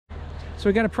So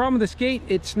we got a problem with this gate.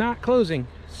 It's not closing.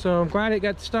 So I'm glad it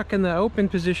got stuck in the open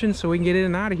position so we can get in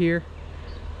and out of here.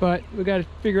 But we got to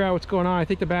figure out what's going on. I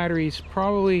think the battery's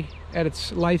probably at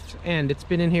its life's end. It's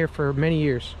been in here for many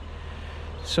years.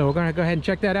 So we're gonna go ahead and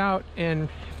check that out. And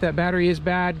if that battery is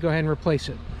bad, go ahead and replace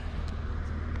it.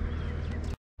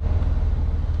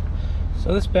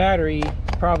 So this battery is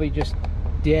probably just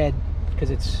dead because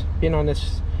it's been on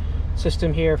this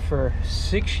system here for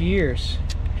 6 years,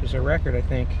 which is a record, I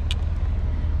think.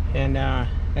 And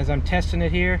as I'm testing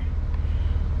it here,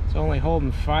 it's only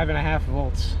holding 5.5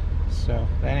 volts, so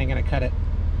that ain't gonna cut it.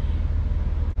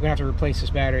 We're gonna have to replace this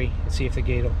battery and see if the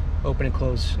gate will open and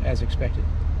close as expected.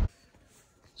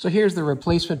 So here's the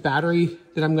replacement battery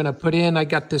that I'm gonna put in. I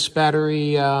got this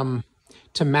battery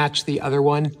to match the other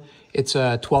one. It's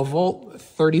a 12 volt,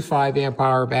 35 amp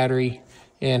hour battery,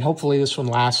 and hopefully this one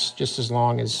lasts just as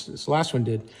long as this last one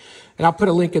did. And I'll put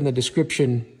a link in the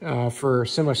description for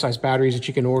similar sized batteries that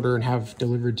you can order and have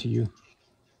delivered to you.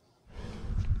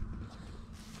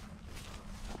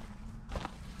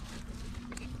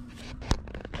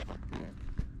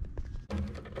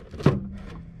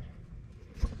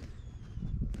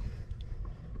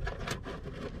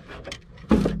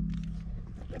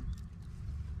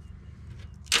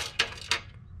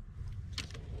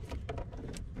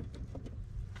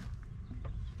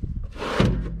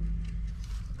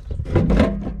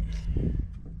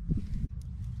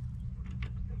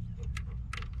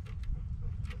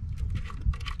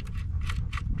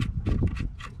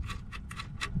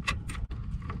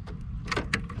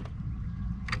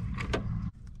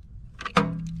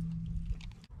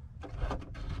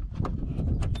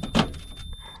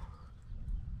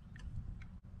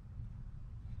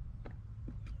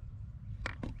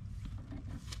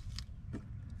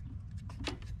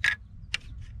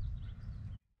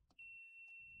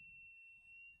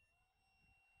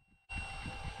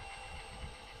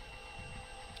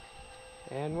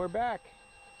 And we're back.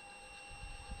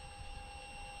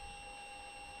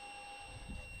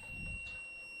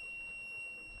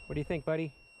 What do you think,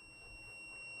 buddy?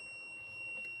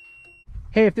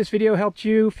 Hey, if this video helped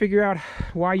you figure out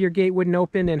why your gate wouldn't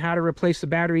open and how to replace the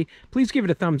battery, please give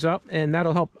it a thumbs up, and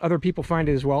that'll help other people find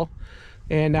it as well.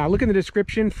 And look in the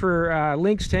description for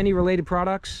links to any related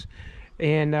products,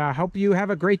 and hope you have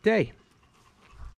a great day.